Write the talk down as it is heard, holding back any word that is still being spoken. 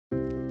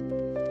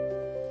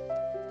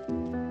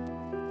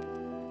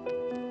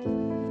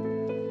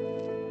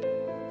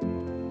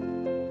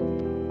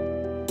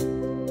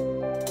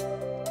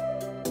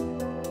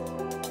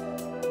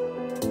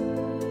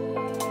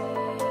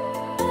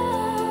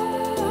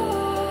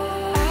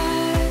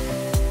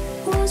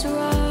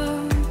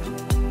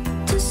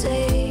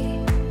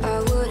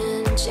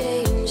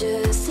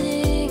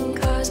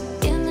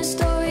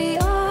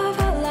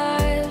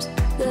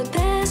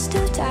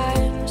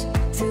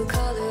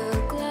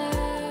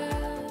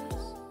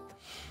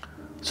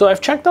So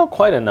I've checked out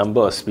quite a number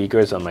of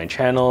speakers on my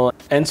channel,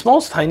 and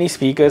small tiny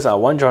speakers are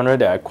one genre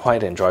that I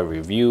quite enjoy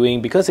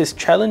reviewing because it's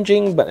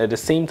challenging but at the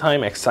same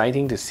time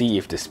exciting to see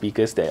if the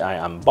speakers that I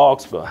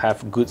unbox will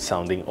have good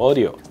sounding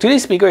audio.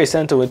 Today's speaker is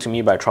sent over to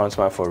me by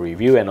Tronsmart for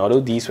review, and although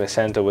these were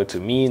sent over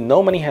to me,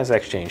 no money has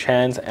exchanged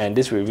hands, and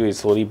this review is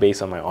solely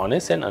based on my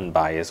honest and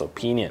unbiased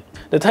opinion.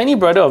 The tiny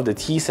brother of the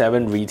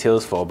T7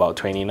 retails for about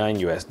 $29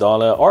 US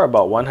or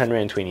about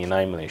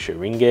 129 Malaysia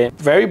ringgit.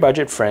 Very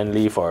budget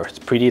friendly for a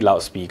pretty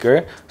loud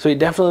speaker, so it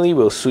definitely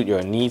will suit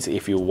your needs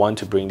if you want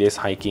to bring this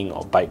hiking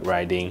or bike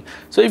riding.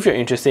 So if you're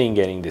interested in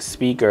getting this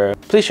speaker,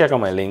 please check out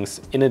my links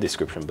in the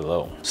description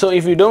below. So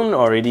if you don't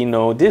already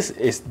know, this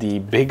is the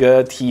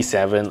bigger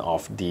T7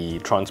 of the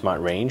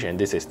Tronsmart range, and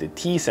this is the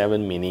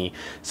T7 Mini.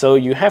 So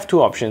you have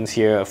two options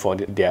here for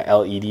their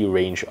LED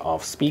range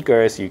of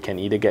speakers. You can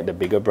either get the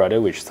bigger brother,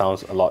 which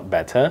sounds a lot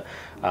better,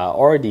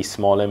 or the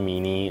smaller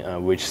Mini,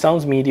 which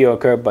sounds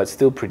mediocre but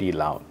still pretty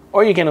loud.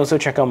 Or you can also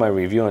check out my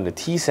review on the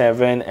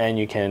T7 and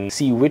you can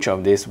see which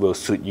of this will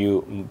suit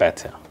you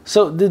better.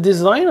 So the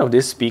design of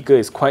this speaker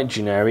is quite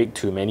generic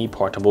to many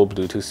portable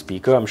Bluetooth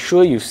speaker. I'm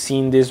sure you've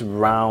seen this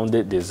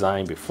rounded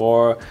design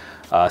before.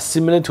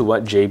 Similar to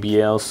what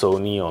JBL,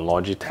 Sony or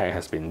Logitech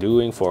has been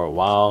doing for a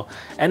while.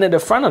 And at the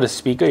front of the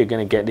speaker, you're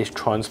going to get this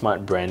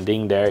Tronsmart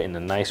branding there in a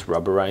nice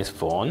rubberized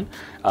font.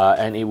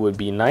 And it would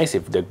be nice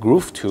if the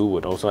Groove 2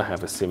 would also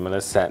have a similar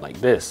set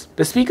like this.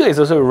 The speaker is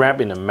also wrapped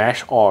in a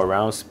mesh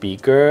all-around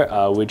speaker,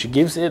 which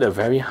gives it a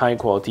very high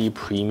quality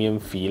premium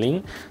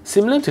feeling,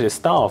 similar to the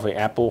style of an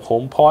Apple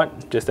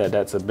HomePod, just that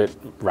that's a bit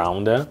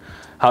rounder.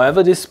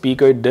 However, this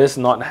speaker does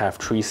not have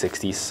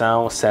 360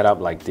 sound set up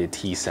like the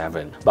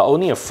T7, but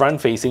only a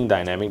front-facing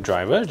dynamic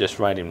driver just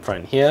right in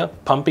front here,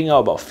 pumping out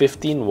about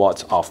 15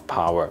 watts of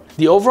power.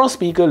 The overall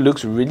speaker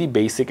looks really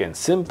basic and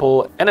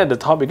simple, and at the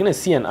top you're going to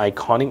see an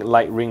iconic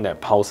light ring that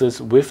pulses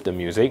with the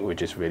music,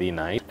 which is really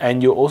nice,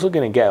 and you're also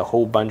going to get a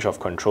whole bunch of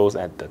controls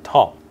at the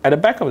top. At the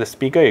back of the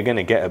speaker, you're going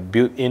to get a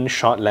built-in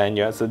short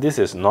lanyard, so this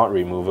is not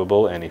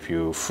removable, and if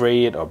you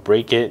fray it or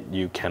break it,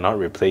 you cannot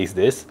replace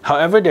this.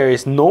 However, there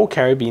is no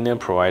carabiner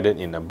provided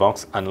in the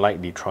box,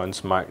 unlike the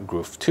Tronsmart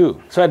Groove 2.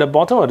 So at the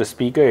bottom of the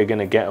speaker, you're going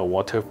to get a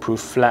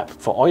waterproof flap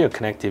for all your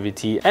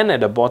connectivity, and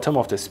at the bottom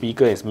of the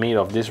speaker is made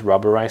of this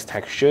rubberized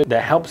texture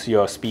that helps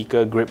your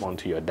speaker grip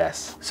onto your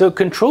desk. So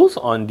controls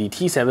on the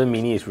T7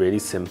 Mini is really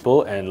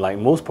simple, and like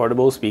most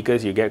portable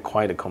speakers, you get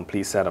quite a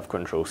complete set of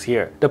controls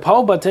here. The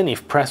power button,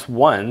 if pressed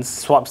once,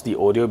 swaps the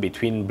audio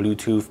between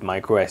Bluetooth,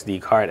 micro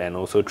SD card and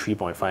also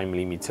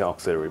 3.5mm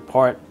auxiliary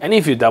port. And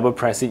if you double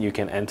press it, you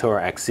can enter or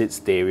exit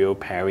stereo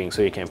pairing,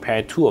 so you can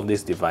pair two of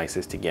these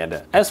devices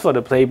together. As for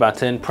the play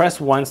button,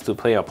 press once to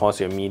play or pause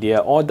your media,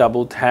 or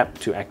double tap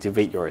to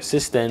activate your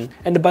assistant.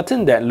 And the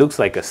button that looks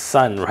like a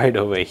sun right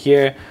over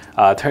here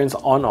turns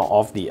on or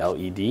off the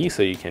LED,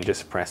 so you can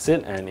just press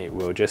it and it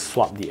will just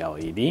swap the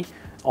LED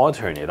or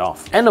turn it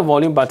off. And the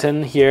volume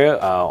button here,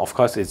 of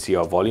course it's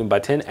your volume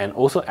button, and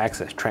also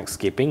acts as track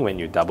skipping when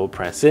you double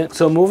press it.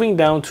 So moving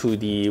down to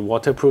the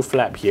waterproof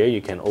flap here, you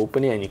can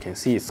open it and you can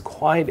see it's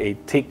quite a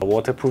thick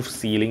waterproof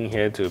sealing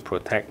here to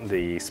protect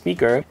the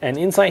speaker. And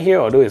inside here,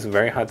 although it's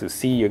very hard to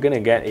see, you're going to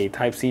get a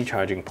Type-C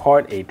charging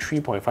port, a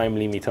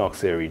 3.5mm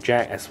auxiliary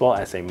jack, as well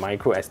as a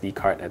micro SD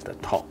card at the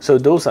top. So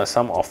those are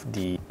some of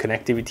the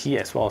connectivity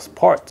as well as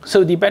ports.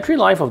 So the battery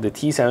life of the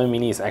T7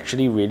 Mini is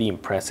actually really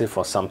impressive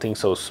for something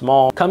so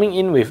small, coming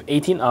in with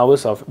 18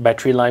 hours of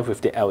battery life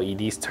with the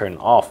LEDs turned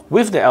off.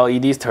 With the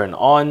LEDs turned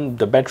on,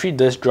 the battery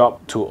does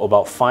drop to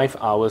about 5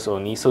 hours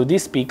only, so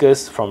these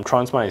speakers from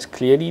Tronsmart is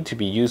clearly to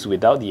be used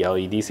without the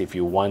LEDs if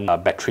you want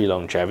battery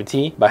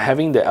longevity, but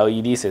having the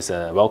LEDs is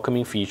a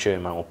welcoming feature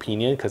in my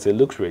opinion because it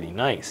looks really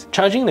nice.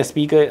 Charging the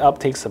speaker up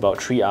takes about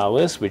 3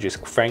 hours, which is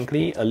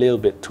frankly a little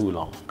bit too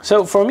long.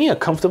 So for me, a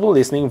comfortable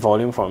listening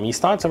volume for me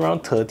starts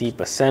around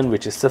 30%,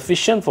 which is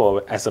sufficient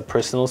for as a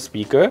personal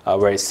speaker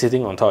where it's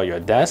sitting on top of your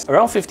desk.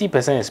 Around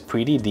 50% is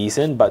pretty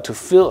decent, but to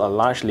fill a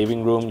large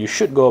living room, you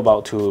should go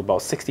about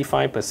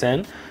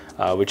 65%,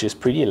 which is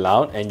pretty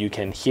loud, and you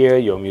can hear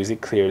your music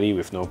clearly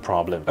with no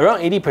problem. Around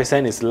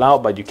 80% is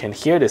loud, but you can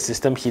hear the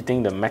system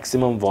hitting the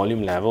maximum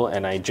volume level,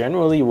 and I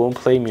generally won't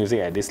play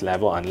music at this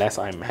level unless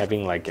I'm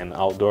having like an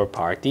outdoor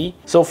party.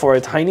 So for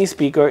a tiny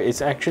speaker,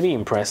 it's actually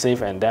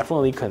impressive, and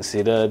definitely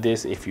consider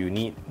this if you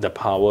need the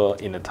power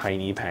in a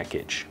tiny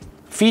package.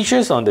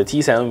 Features on the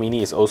T7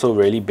 Mini is also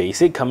really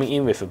basic, coming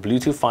in with a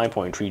Bluetooth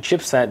 5.3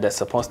 chipset that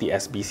supports the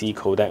SBC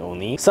codec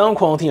only. Sound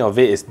quality of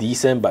it is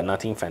decent but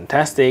nothing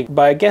fantastic,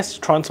 but I guess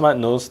Tronsmart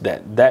knows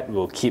that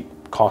will keep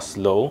costs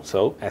low,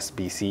 so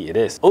SBC it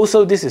is.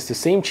 Also, this is the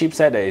same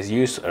chipset that is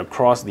used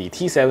across the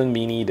T7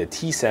 Mini, the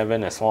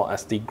T7 as well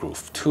as the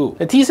Groove 2.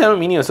 The T7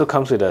 Mini also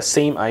comes with the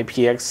same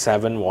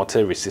IPX7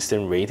 water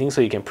resistant rating,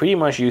 so you can pretty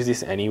much use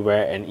this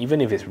anywhere, and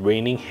even if it's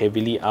raining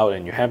heavily out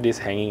and you have this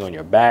hanging on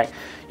your back,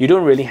 you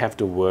don't really have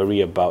to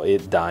worry about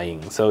it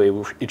dying, so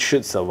it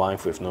should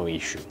survive with no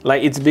issue.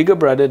 Like its bigger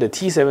brother, the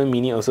T7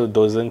 Mini also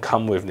doesn't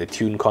come with the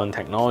TuneCon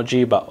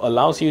technology, but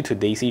allows you to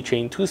daisy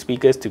chain two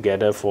speakers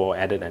together for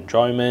added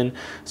enjoyment,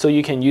 so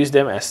you can use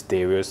them as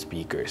stereo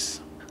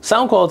speakers.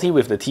 Sound quality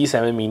with the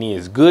T7 Mini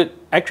is good.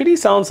 Actually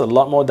sounds a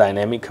lot more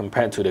dynamic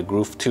compared to the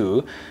Groove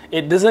 2.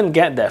 It doesn't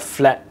get that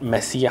flat,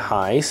 messy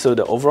high, so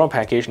the overall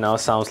package now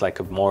sounds like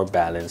a more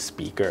balanced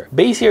speaker.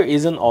 Bass here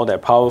isn't all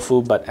that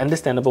powerful, but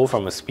understandable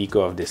from a speaker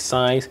of this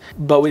size.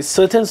 But with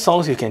certain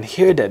songs, you can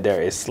hear that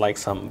there is like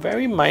some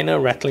very minor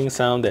rattling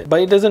sound, but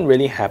it doesn't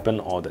really happen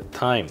all the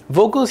time.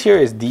 Vocals here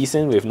is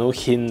decent with no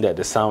hint that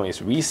the sound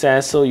is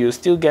recessed, so you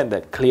still get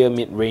that clear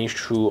mid-range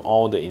through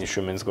all the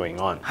instruments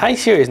going on.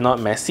 Highs here is not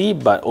messy,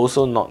 but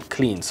also not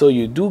clean, so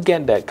you do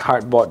get that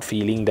cardboard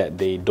feeling that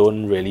they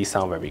don't really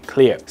sound very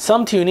clear.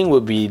 Some tuning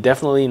would be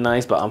definitely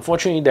nice, but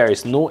unfortunately there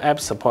is no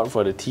app support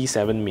for the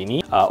T7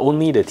 Mini,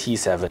 only the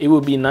T7. It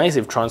would be nice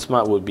if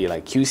Tronsmart would be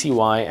like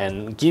QCY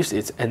and gives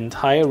its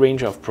entire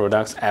range of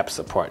products app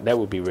support. That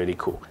would be really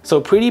cool. So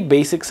pretty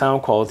basic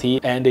sound quality,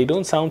 and they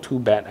don't sound too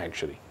bad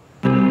actually.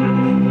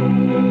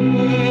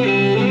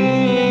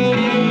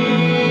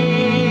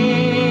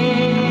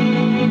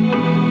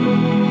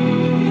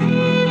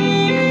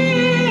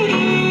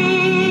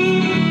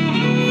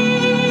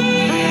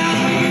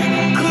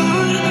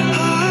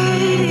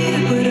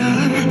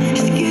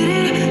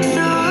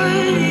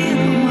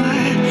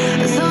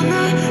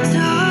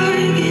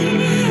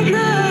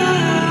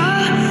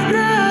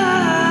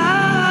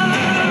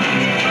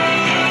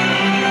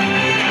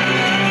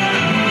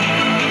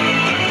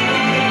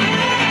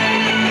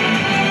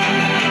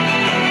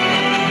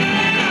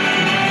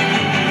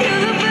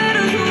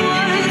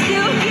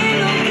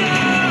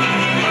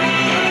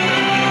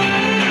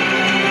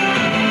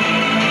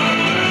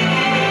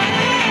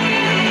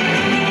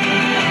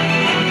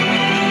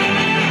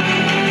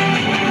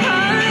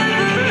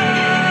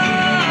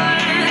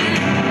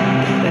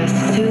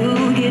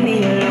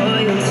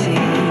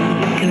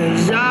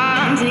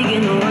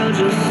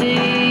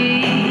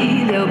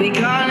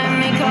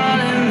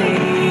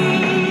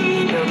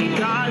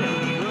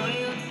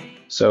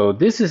 So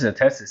this is a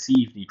test to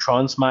see if the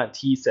Tronsmart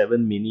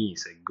T7 Mini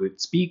is a good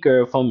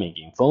speaker for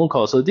making phone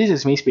calls. So this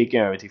is me speaking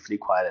in a relatively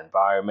quiet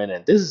environment,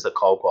 and this is the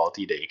call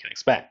quality that you can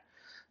expect.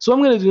 So what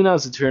I'm going to do now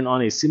is to turn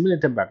on a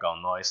simulated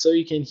background noise so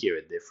you can hear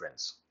a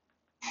difference.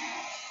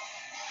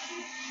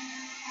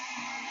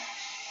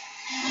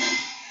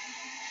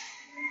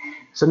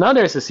 So now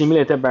there's a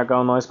simulated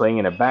background noise playing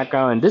in the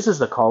background, and this is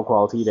the call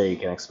quality that you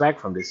can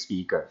expect from this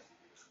speaker.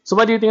 So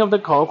what do you think of the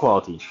call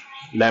quality?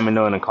 Let me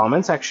know in the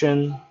comment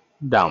section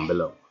down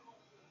below.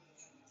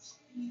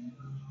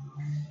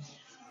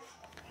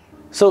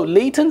 So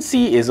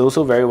latency is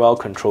also very well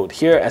controlled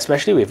here,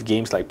 especially with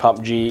games like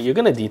PUBG. You're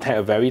going to detect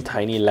a very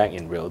tiny lag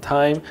in real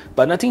time,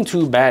 but nothing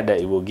too bad that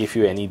it will give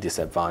you any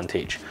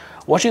disadvantage.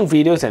 Watching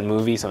videos and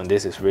movies on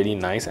this is really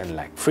nice and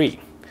lag free.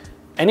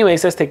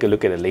 Anyways, let's take a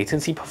look at the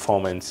latency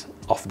performance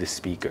of this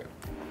speaker.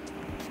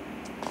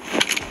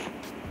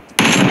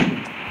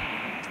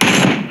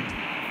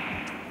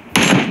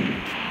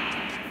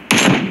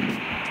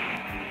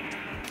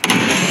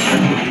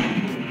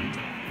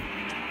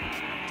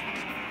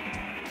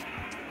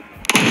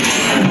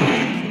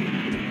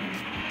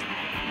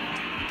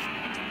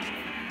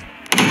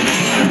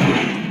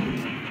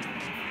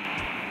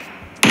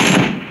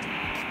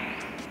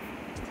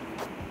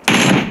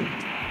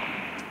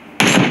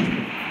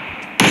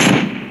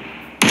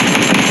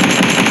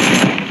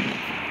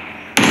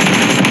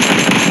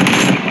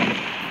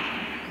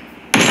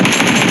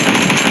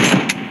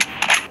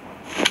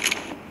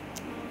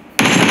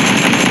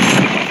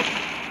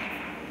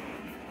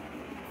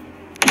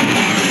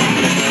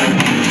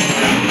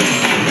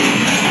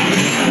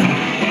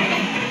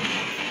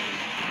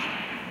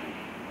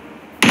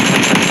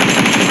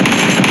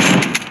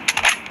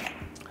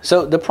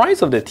 So the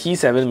price of the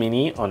T7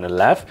 Mini on the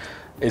left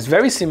is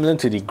very similar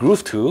to the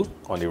Groove 2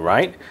 on the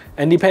right,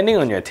 and depending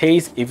on your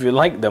taste, if you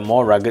like the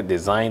more rugged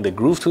design, the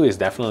Groove 2 is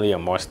definitely a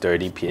more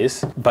sturdy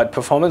piece, but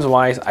performance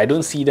wise, I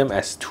don't see them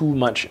as too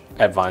much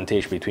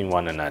advantage between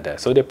one another,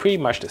 so they're pretty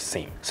much the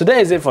same. So that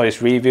is it for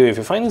this review. If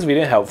you find this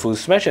video helpful,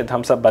 smash that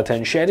thumbs up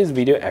button, share this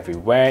video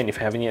everywhere, and if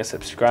you haven't yet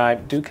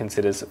subscribed, do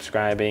consider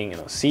subscribing,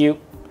 and I'll see you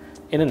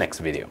in the next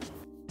video.